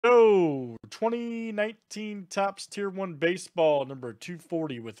2019 Topps Tier 1 Baseball, number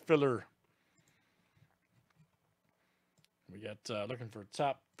 240 with filler. We got looking for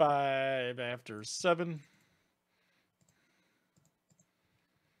top 5 after 7.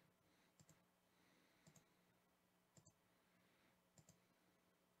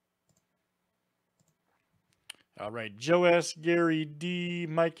 All right, Joe S., Gary D.,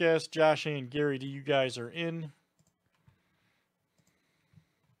 Mike S., Josh A., and Gary D., you guys are in.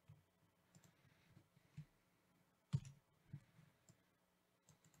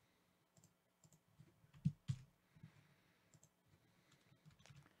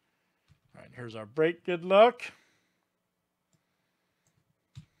 All right, here's our break. Good luck.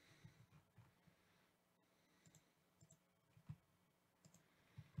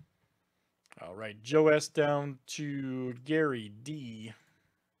 All right, Joe S. down to Gary D.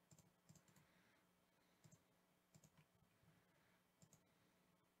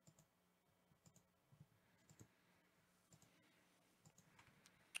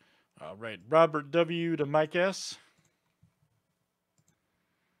 All right, Robert W. to Mike S.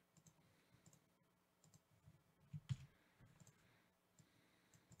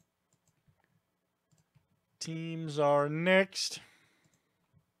 Teams are next.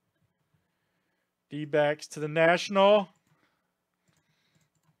 D-backs to the National.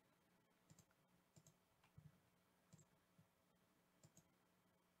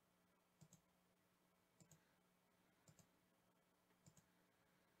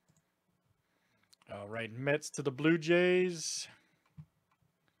 All right, Mets to the Blue Jays.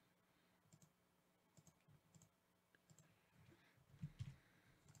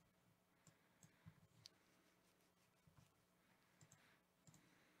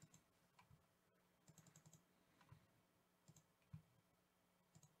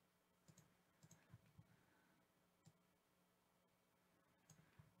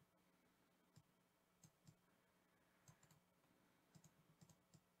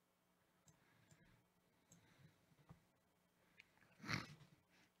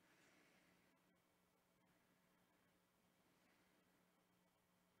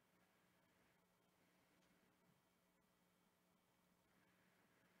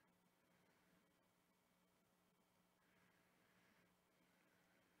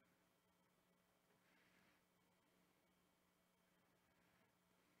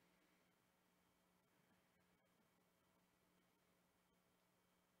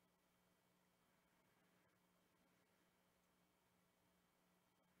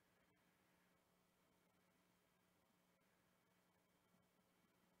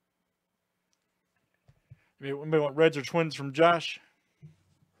 Anybody want Reds or Twins from Josh?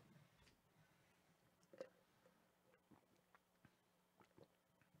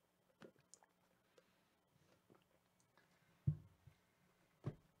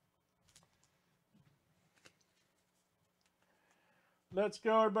 Let's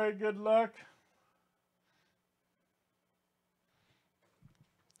go, everybody. Good luck.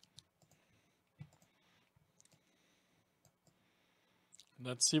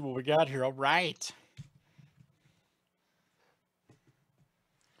 Let's see what we got here. All right.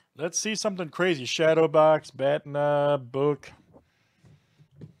 Let's see something crazy. Shadow box, bat knob, book.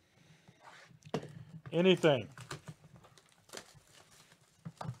 Anything.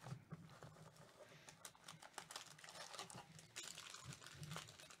 That's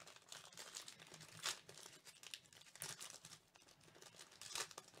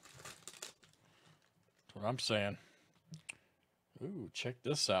what I'm saying. Ooh, check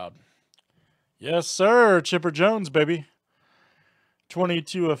this out. Yes, sir. Chipper Jones, baby.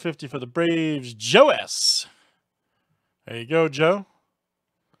 22/50 for the Braves. Joe S. There you go, Joe.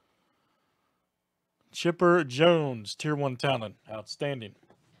 Chipper Jones, Tier 1 talent. Outstanding.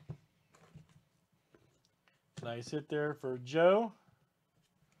 Nice hit there for Joe.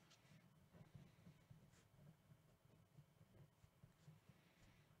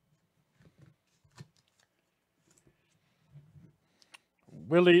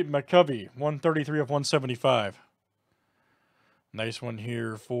 Willie McCovey, 133/175. Nice one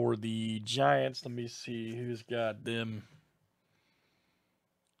here for the Giants. Let me see who's got them.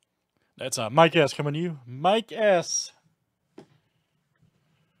 That's Mike S. coming to you. Mike S.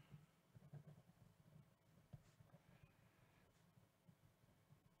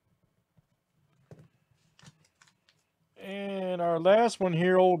 And our last one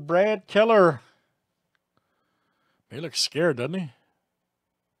here, old Brad Keller. He looks scared, doesn't he?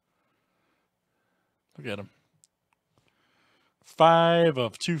 Look at him.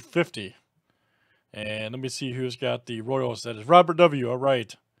 5/250. And let me see who's got the Royals. That is Robert W. All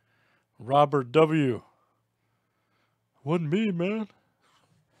right. Robert W. Wasn't me, man.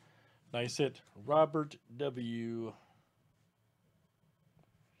 Nice hit, Robert W.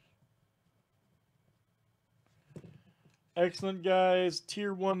 Excellent, guys.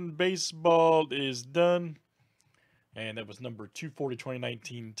 Tier 1 baseball is done. And that was number 240,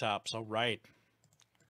 2019 Topps. All right.